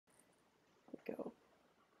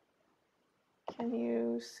Can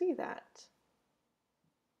you see that?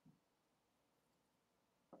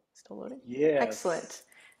 Still loading? Yes. Excellent.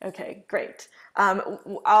 Okay, great.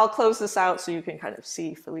 I'll close this out so you can kind of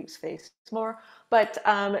see Philippe's face more. But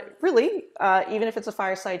really, even if it's a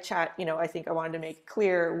fireside chat, I think I wanted to make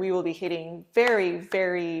clear we will be hitting very,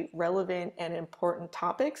 very relevant and important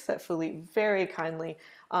topics that Philippe very kindly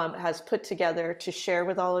has put together to share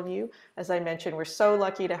with all of you. As I mentioned, we're so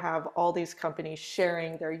lucky to have all these companies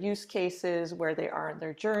sharing their use cases, where they are in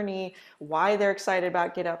their journey, why they're excited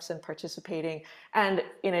about GitOps and participating. And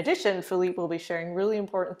in addition, Philippe will be sharing really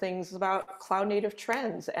important things about cloud native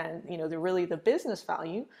trends and the business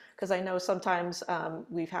value, because I know sometimes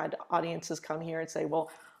we've had audiences come here and say, well,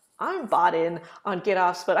 I'm bought in on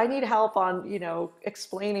GitOps, but I need help on,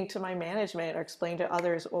 explaining to my management or explain to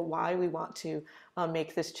others why we want to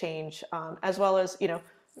make this change, as well as,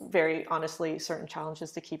 very honestly, certain challenges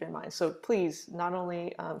to keep in mind. So please, not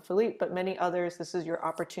only Philippe, but many others, this is your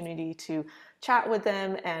opportunity to chat with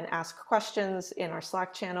them and ask questions in our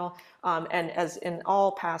Slack channel. And as in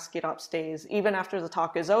all past GitOps days, even after the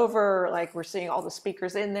talk is over, like we're seeing all the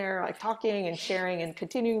speakers in there, like talking and sharing and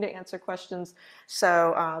continuing to answer questions.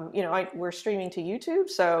 So, we're streaming to YouTube.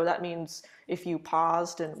 So that means if you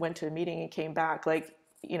paused and went to a meeting and came back,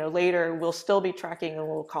 later we'll still be tracking and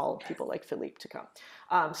we'll call people like Philippe to come.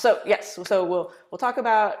 So yes, so we'll talk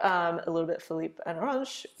about a little bit Philippe and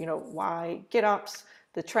Orange, why GitOps,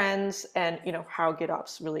 the trends, and how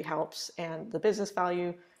GitOps really helps, and the business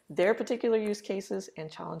value, their particular use cases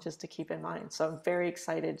and challenges to keep in mind. So I'm very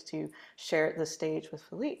excited to share the stage with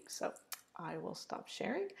Philippe. So I will stop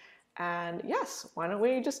sharing, and yes, why don't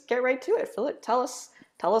we just get right to it? Philippe, tell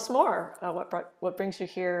us more. What brings you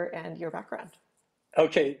here and your background?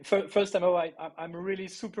 Okay, first, I'm really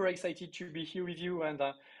super excited to be here with you, and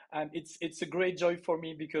it's a great joy for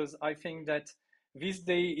me because I think that these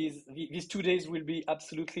 2 days will be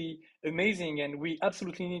absolutely amazing, and we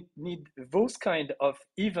absolutely need those kind of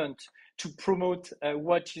event to promote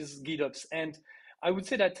what is GitOps. And I would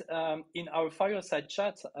say that in our fireside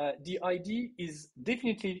chat, the idea is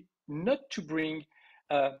definitely not to bring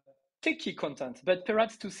techie content, but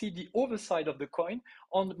perhaps to see the other side of the coin,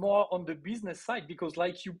 more on the business side, because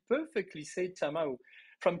like you perfectly said, Tamao,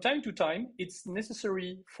 from time to time, it's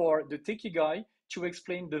necessary for the techie guy to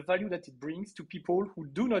explain the value that it brings to people who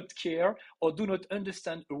do not care or do not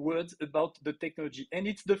understand a word about the technology. And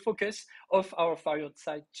it's the focus of our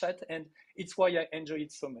fireside chat, and it's why I enjoy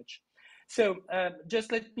it so much. So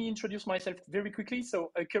just let me introduce myself very quickly.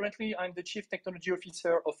 So currently, I'm the Chief Technology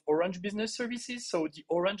Officer of Orange Business Services, so the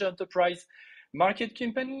Orange Enterprise Market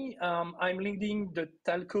Company. I'm leading the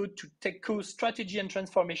Telco to Techco strategy and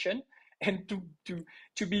transformation. And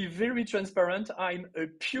to be very transparent, I'm a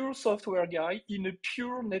pure software guy in a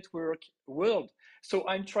pure network world. So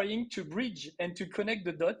I'm trying to bridge and to connect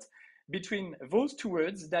the dot between those two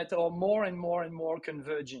worlds that are more and more and more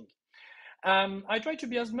converging. I try to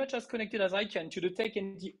be as much as connected as I can to the tech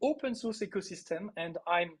and the open source ecosystem, and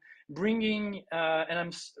I'm bringing, and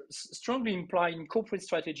I'm strongly implying corporate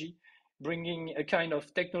strategy, bringing a kind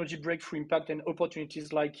of technology breakthrough impact and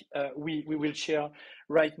opportunities like we will share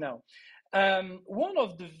right now. One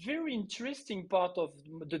of the very interesting part of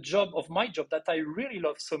my job that I really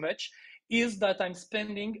love so much is that I'm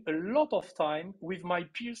spending a lot of time with my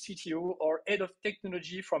peer CTO or head of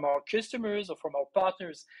technology from our customers or from our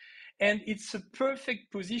partners. And it's a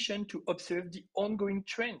perfect position to observe the ongoing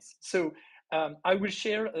trends. So I will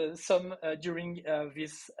share some during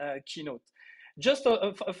this keynote. Just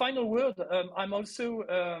a final word, I'm also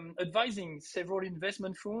advising several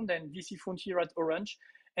investment funds and VC funds here at Orange.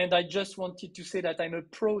 And I just wanted to say that I'm a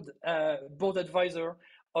proud board advisor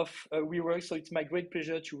of Weaveworks, so it's my great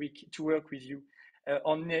pleasure to work with you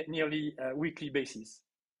on nearly weekly basis.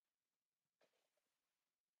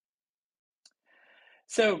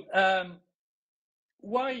 So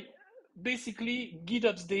why basically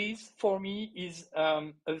GitOps Days for me is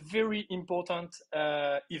a very important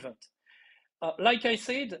event. Like I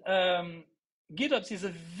said, GitOps is a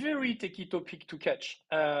very techy topic to catch.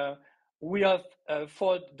 We have,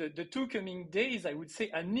 for the two coming days, I would say,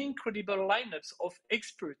 an incredible lineups of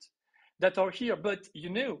experts that are here. But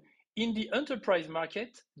in the enterprise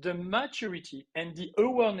market, the maturity and the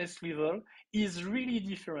awareness level is really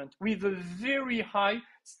different with a very high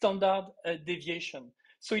standard deviation.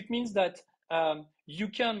 So it means that you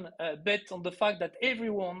can bet on the fact that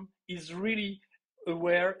everyone is really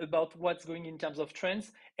aware about what's going in terms of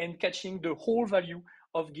trends and catching the whole value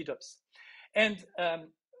of GitOps. And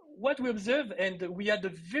what we observe, and we had a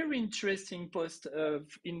very interesting post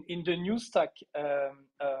in the Newsstack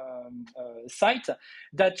site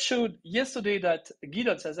that showed yesterday that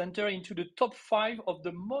GitOps has entered into the top 5 of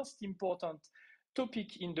the most important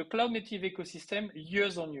topic in the cloud native ecosystem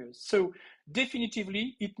years on years. So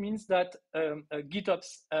definitively, it means that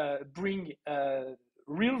GitOps bring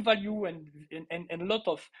real value and a lot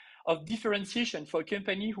of differentiation for a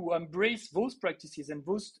company who embrace those practices and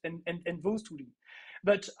those tooling.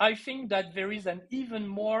 But I think that there is an even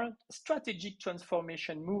more strategic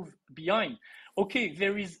transformation move behind. Okay,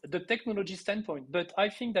 there is the technology standpoint, but I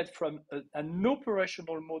think that from an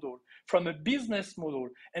operational model, from a business model,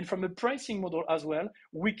 and from a pricing model as well,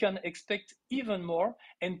 we can expect even more,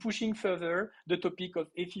 and pushing further the topic of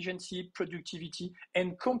efficiency, productivity,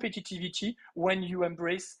 and competitivity when you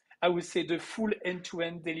embrace, I would say, the full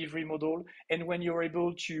end-to-end delivery model, and when you're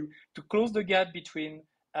able to close the gap between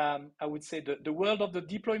I would say the world of the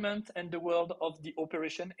deployment and the world of the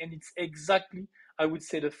operation. And it's exactly, I would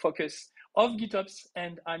say, the focus of GitOps.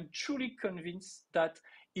 And I'm truly convinced that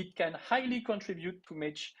it can highly contribute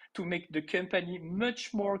to make the company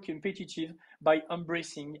much more competitive by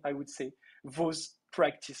embracing, I would say, those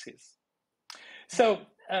practices. So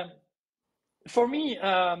for me,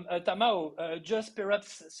 Tamao, just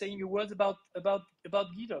perhaps saying a word about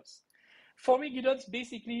GitOps. For me, GitOps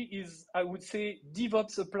basically is, I would say,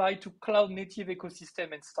 DevOps applied to cloud native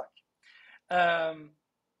ecosystem and stack.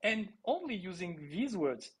 And only using these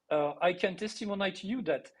words, I can testimony to you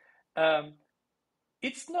that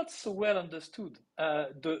it's not so well understood.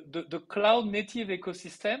 The cloud native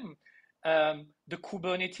ecosystem, the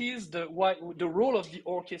Kubernetes, the role of the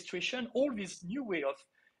orchestration, all this new way of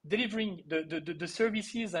delivering the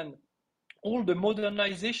services and all the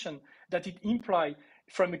modernization that it implies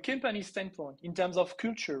from a company standpoint, in terms of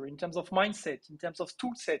culture, in terms of mindset, in terms of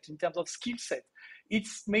tool set, in terms of skill set,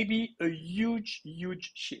 it's maybe a huge,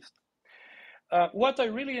 huge shift. What I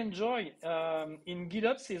really enjoy in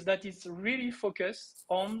GitOps is that it's really focused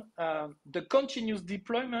on the continuous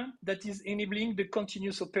deployment that is enabling the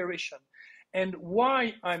continuous operation. And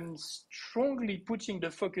why I'm strongly putting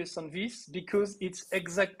the focus on this, because it's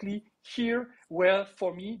exactly here where,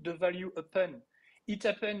 for me, the value happen. It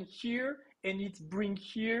happened here, and it bring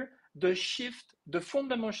here the shift, the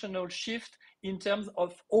fundamental shift in terms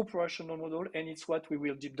of operational model, and it's what we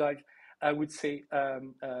will deep dive, I would say,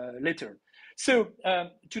 later. So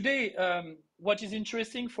today, what is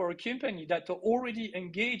interesting for a company that are already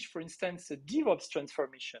engaged, for instance, a DevOps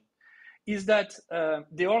transformation, is that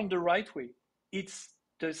they are on the right way. It's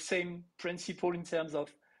the same principle in terms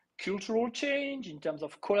of cultural change, in terms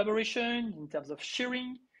of collaboration, in terms of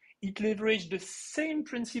sharing. It leverages the same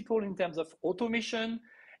principle in terms of automation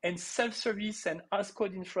and self-service and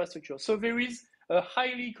as-code infrastructure. So there is a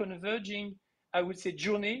highly converging, I would say,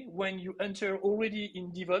 journey when you enter already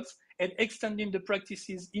in DevOps and extending the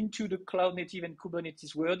practices into the cloud native and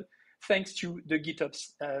Kubernetes world, thanks to the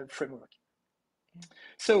GitOps framework.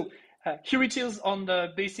 So here it is on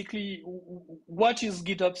the basically what is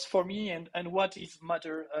GitOps for me and what is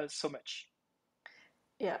matter so much.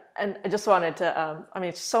 Yeah, and I just wanted to, I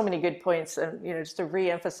mean, so many good points, and just to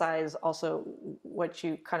re-emphasize also what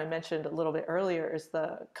you kind of mentioned a little bit earlier is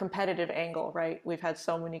the competitive angle, right? We've had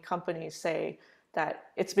so many companies say that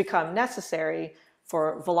it's become necessary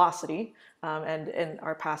for velocity, and in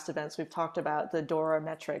our past events, we've talked about the DORA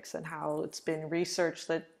metrics and how it's been researched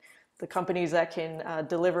that the companies that can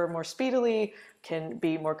deliver more speedily can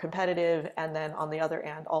be more competitive. And then on the other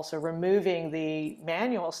hand, also removing the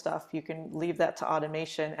manual stuff, you can leave that to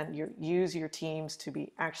automation and use your teams to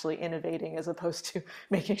be actually innovating as opposed to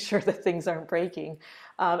making sure that things aren't breaking.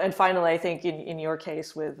 And finally, I think in your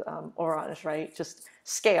case with Orange, right, just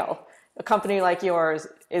scale. A company like yours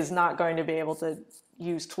is not going to be able to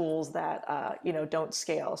use tools that don't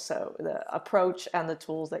scale. So the approach and the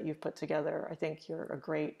tools that you've put together, I think you're a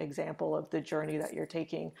great example of the journey that you're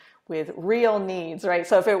taking with real needs, right?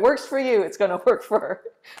 So if it works for you, it's going to work for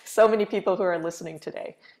so many people who are listening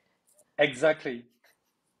today. Exactly.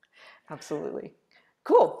 Absolutely.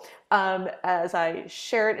 Cool. As I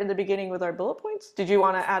shared in the beginning with our bullet points, did you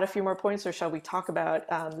want to add a few more points, or shall we talk about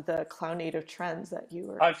the cloud native trends that you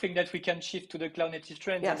were? I think that we can shift to the cloud native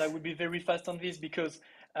trends, yes. And I will be very fast on this because,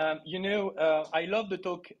 I love the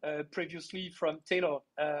talk previously from Taylor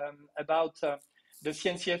about the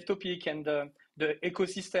CNCF topic and the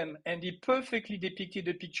ecosystem, and he perfectly depicted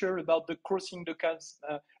the picture about the crossing the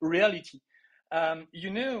chasm reality.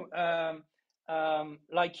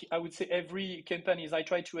 like I would say every companies, I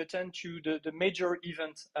try to attend to the major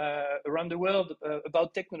events around the world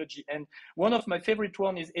about technology. And one of my favorite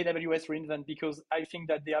one is AWS reInvent, because I think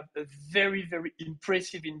that they have a very, very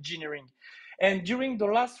impressive engineering. And during the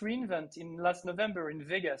last reInvent in last November in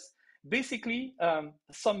Vegas, basically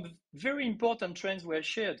some very important trends were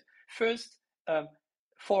shared. First,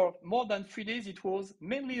 for more than 3 days, it was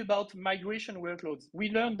mainly about migration workloads.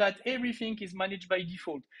 We learned that everything is managed by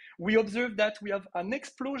default. We observed that we have an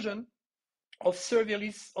explosion of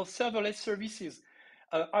serverless services,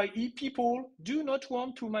 i.e. people do not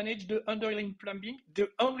want to manage the underlying plumbing, they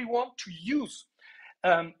only want to use.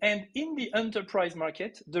 And in the enterprise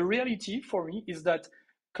market, the reality for me is that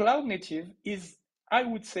cloud native is, I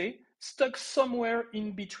would say, stuck somewhere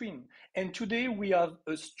in between. And today we have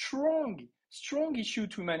a strong issue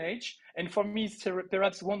to manage. And for me, it's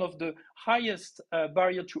perhaps one of the highest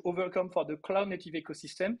barrier to overcome for the cloud native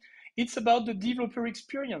ecosystem. It's about the developer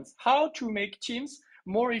experience, how to make teams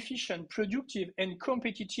more efficient, productive, and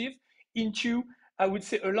competitive into, I would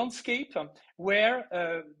say, a landscape where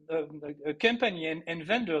a company and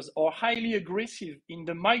vendors are highly aggressive in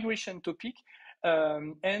the migration topic,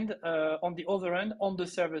 and on the other hand, on the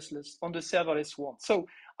serverless one. So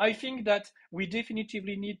I think that we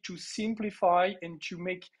definitively need to simplify and to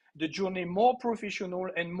make the journey more professional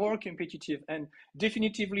and more competitive. And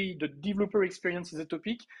definitively, the developer experience is a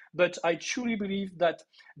topic, but I truly believe that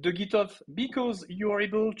the GitOps, because you are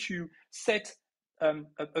able to set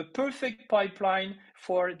a perfect pipeline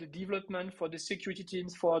for the development, for the security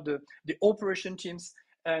teams, for the operation teams,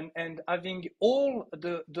 and having all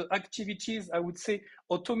the activities, I would say,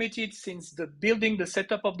 automated, since the building, the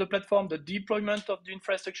setup of the platform, the deployment of the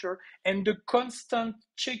infrastructure, and the constant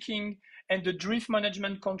checking and the drift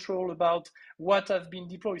management control about what have been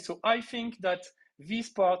deployed. So I think that this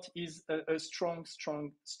part is a strong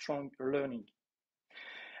learning.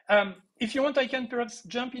 If you want, I can perhaps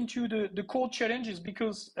jump into the core challenges,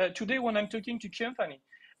 because today when I'm talking to company,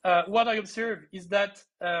 what I observe is that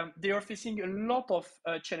they are facing a lot of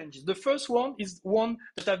challenges. The first one is one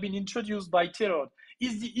that have been introduced by Taylor,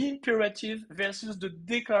 is the imperative versus the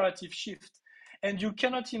declarative shift. And you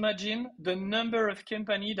cannot imagine the number of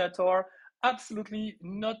companies that are absolutely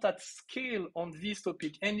not at scale on this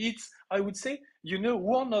topic. And it's, I would say,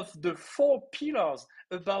 one of the 4 pillars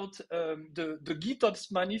about the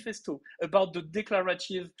GitOps manifesto, about the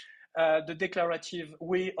declarative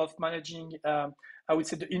way of managing, I would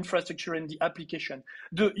say, the infrastructure and the application.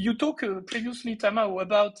 You talked previously, Tamao,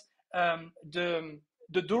 about the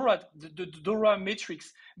DORA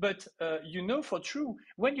metrics, but for true,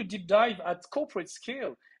 when you deep dive at corporate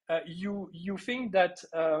scale, you think that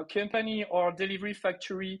company or delivery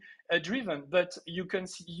factory driven, but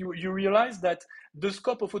you realize that the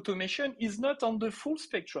scope of automation is not on the full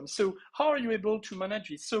spectrum. So how are you able to manage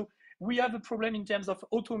this? So we have a problem in terms of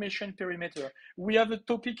automation perimeter. We have a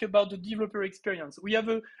topic about the developer experience. We have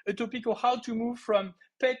a topic of how to move from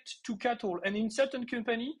pet to cattle. And in certain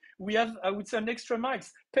company, we have, I would say, an extra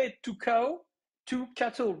miles, pet to cow to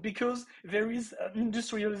cattle, because there is an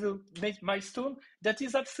industrial milestone that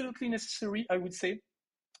is absolutely necessary, I would say,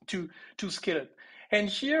 to scale it. And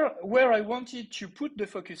here, where I wanted to put the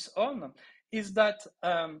focus on is that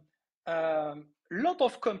a lot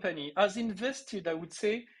of company has invested, I would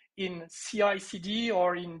say, in CI/CD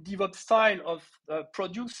or in DevOps style of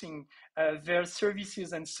producing their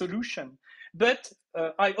services and solution. But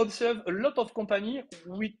I observe a lot of companies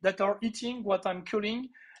that are hitting what I'm calling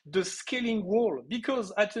the scaling wall,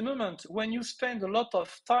 because at the moment when you spend a lot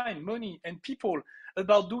of time, money, and people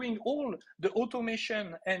about doing all the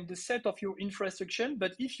automation and the set of your infrastructure,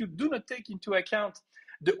 but if you do not take into account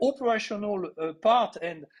the operational part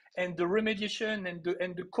and the remediation and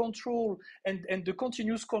the control and the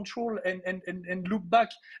continuous control and look back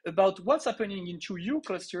about what's happening into your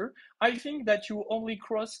cluster, I think that you only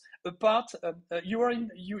cross a part.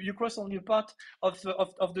 You cross only a part of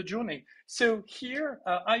the journey. So here,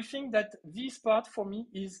 I think that this part for me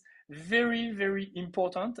is very, very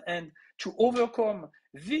important, and to overcome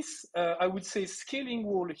this, I would say, scaling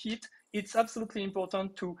wall hit, it's absolutely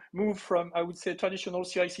important to move from, I would say, traditional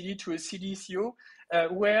CI/CD to a CD/CO,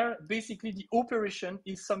 where basically the operation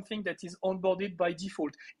is something that is onboarded by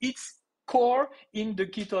default. It's core in the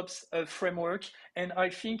GitOps framework, and I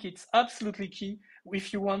think it's absolutely key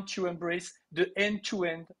if you want to embrace the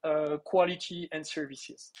end-to-end quality and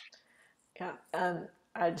services. Yeah,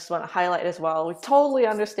 I just want to highlight as well, we totally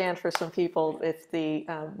understand for some people if the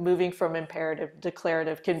moving from imperative to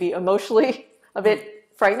declarative can be emotionally a bit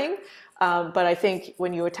frightening. But I think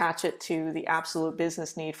when you attach it to the absolute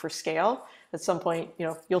business need for scale, at some point,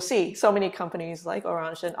 you'll see so many companies like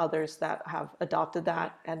Orange and others that have adopted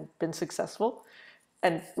that and been successful.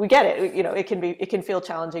 And we get it. It can feel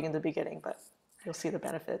challenging in the beginning, but you'll see the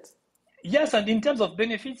benefits. Yes, and in terms of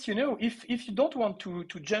benefits, if you don't want to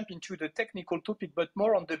jump into the technical topic, but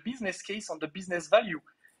more on the business case, on the business value,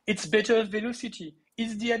 it's better velocity.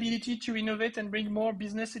 It's the ability to innovate and bring more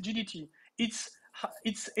business agility. It's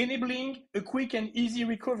enabling a quick and easy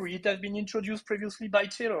recovery. It has been introduced previously by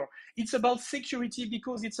Taylor. It's about security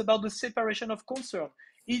because it's about the separation of concern.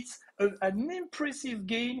 It's an impressive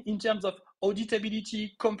gain in terms of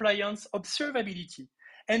auditability, compliance, observability.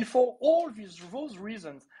 And for all those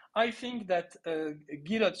reasons, I think that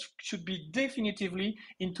GitOps should be definitively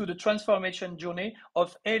into the transformation journey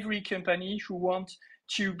of every company who wants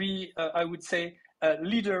to be, I would say, a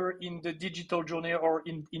leader in the digital journey or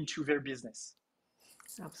into their business.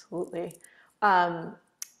 Absolutely. Um,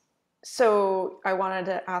 so I wanted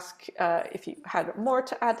to ask if you had more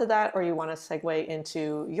to add to that, or you want to segue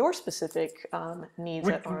into your specific needs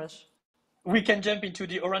We, at Orange. we can jump into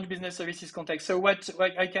the Orange Business Services context. So what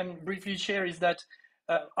I can briefly share is that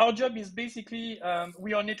our job is basically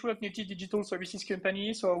we are network native digital services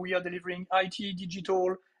company. So we are delivering IT,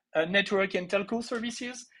 digital, network and telco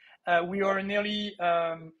services. We are nearly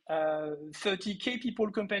 30K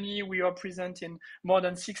people company. We are present in more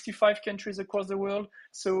than 65 countries across the world.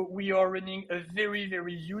 So we are running a very,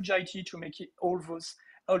 very huge IT to make all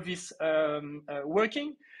this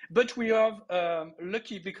working. But we are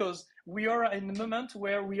lucky because we are in a moment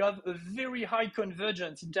where we have a very high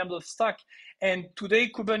convergence in terms of stack. And today,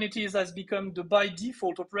 Kubernetes has become the by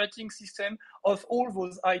default operating system of all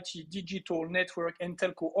those IT, digital, network, and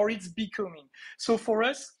telco, or it's becoming. So for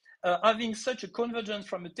us, having such a convergence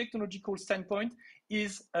from a technological standpoint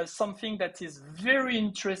is something that is very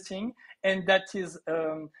interesting, and that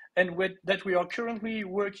we are currently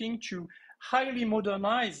working to highly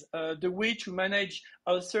modernize the way to manage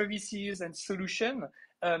our services and solution,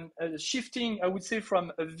 shifting, I would say,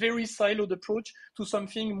 from a very siloed approach to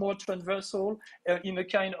something more transversal in a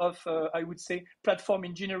kind of, I would say, platform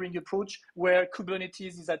engineering approach where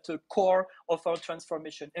Kubernetes is at the core of our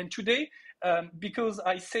transformation. And today, because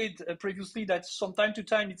I said previously that from time to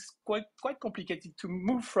time it's quite complicated to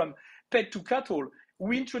move from pet to cattle,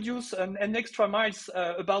 we introduce an extra miles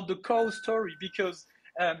about the cow story because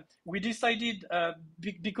we decided,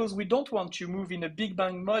 because we don't want to move in a big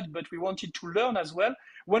bang mode, but we wanted to learn as well.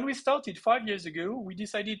 When we started 5 years ago, we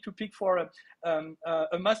decided to pick for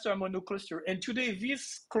a master mono cluster. And today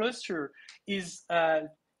this cluster is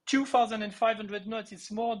 2,500 nodes.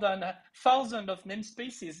 It's more than 1,000 of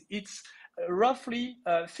namespaces. It's roughly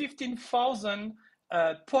 15,000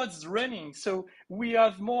 pods running. So we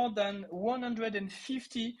have more than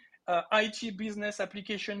 150 IT business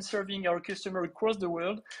applications serving our customer across the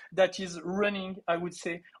world that is running, I would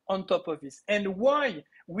say, on top of this. And why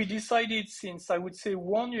we decided since, I would say,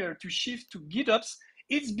 1 year to shift to GitOps,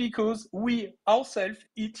 it's because we ourselves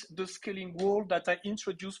hit the scaling wall that I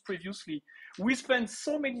introduced previously. We spend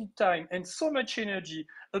so many time and so much energy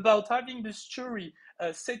about having the story,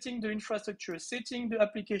 setting the infrastructure, setting the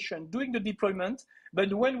application, doing the deployment.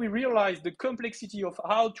 But when we realize the complexity of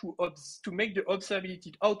how to make the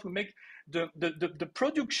observability, how to make the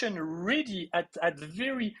production ready at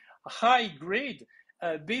very high grade,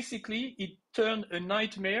 basically it turned a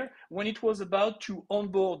nightmare when it was about to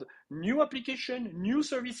onboard new application, new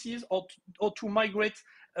services, or to migrate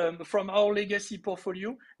from our legacy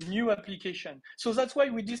portfolio, new application. So that's why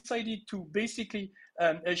we decided to basically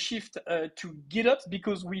shift to GitOps,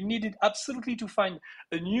 because we needed absolutely to find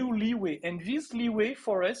a new leeway. And this leeway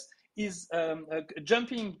for us is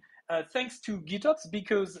jumping thanks to GitOps,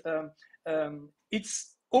 because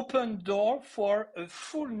it's open door for a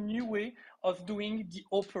full new way of doing the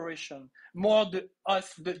operation, more the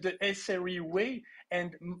SRE way,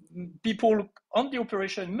 and people on the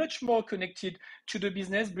operation much more connected to the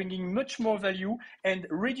business, bringing much more value and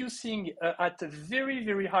reducing at a very,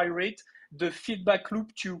 very high rate the feedback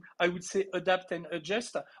loop to, I would say, adapt and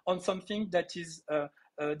adjust on something that is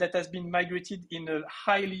that has been migrated in a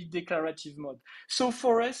highly declarative mode. So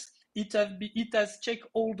for us, it has checked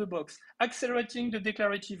all the boxes, accelerating the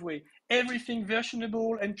declarative way, everything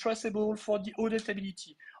versionable and traceable for the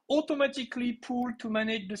auditability, automatically pulled to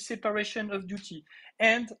manage the separation of duty,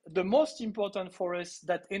 And the most important for us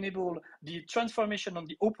that enable the transformation on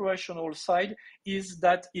the operational side is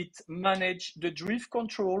that it manage the drift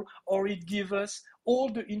control, or it give us all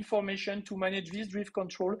the information to manage this drift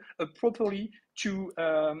control properly to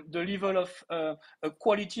the level of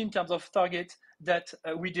quality in terms of target that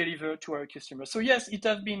we deliver to our customers. So yes, it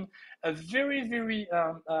has been a very, very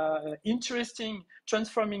interesting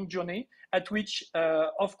transforming journey at which,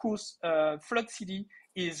 of course, Flux CD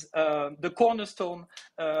is the cornerstone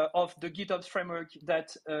of the GitOps framework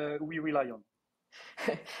that we rely on.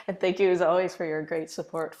 And thank you as always for your great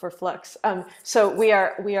support for Flux. So we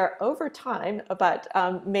are over time, but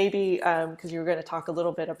maybe because you were going to talk a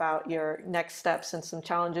little bit about your next steps and some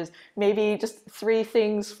challenges, maybe just three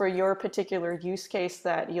things for your particular use case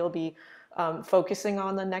that you'll be focusing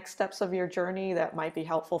on the next steps of your journey that might be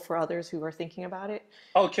helpful for others who are thinking about it.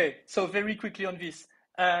 Okay, so very quickly on this.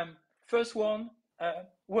 First one,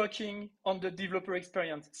 working on the developer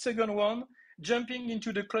experience. Second one, jumping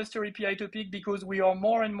into the cluster API topic, because we are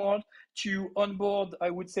more and more to onboard,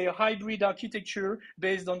 I would say, a hybrid architecture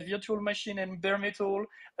based on virtual machine and bare metal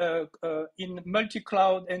in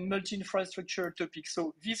multi-cloud and multi-infrastructure topics.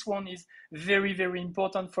 So this one is very, very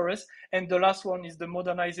important for us. And the last one is the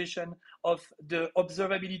modernization of the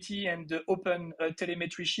observability and the open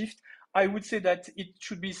telemetry shift. I would say that it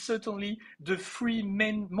should be certainly the three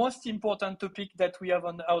main, most important topic that we have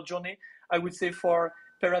on our journey, I would say, for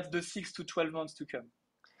perhaps the 6 to 12 months to come.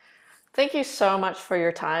 Thank you so much for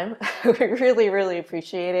your time. We really, really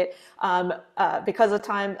appreciate it. Because of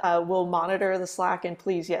time, we'll monitor the Slack. And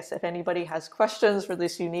please, yes, if anybody has questions for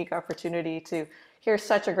this unique opportunity to hear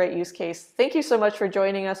such a great use case, thank you so much for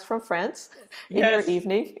joining us from France in your Yes.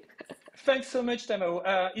 evening. Thanks so much, Tamo.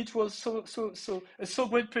 It was so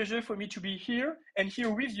great pleasure for me to be here and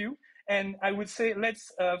here with you. And I would say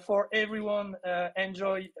let's, for everyone,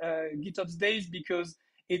 enjoy GitOps Days, because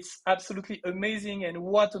it's absolutely amazing, and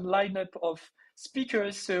what a lineup of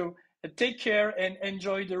speakers. So take care and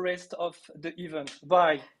enjoy the rest of the event.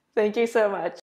 Bye. Thank you so much.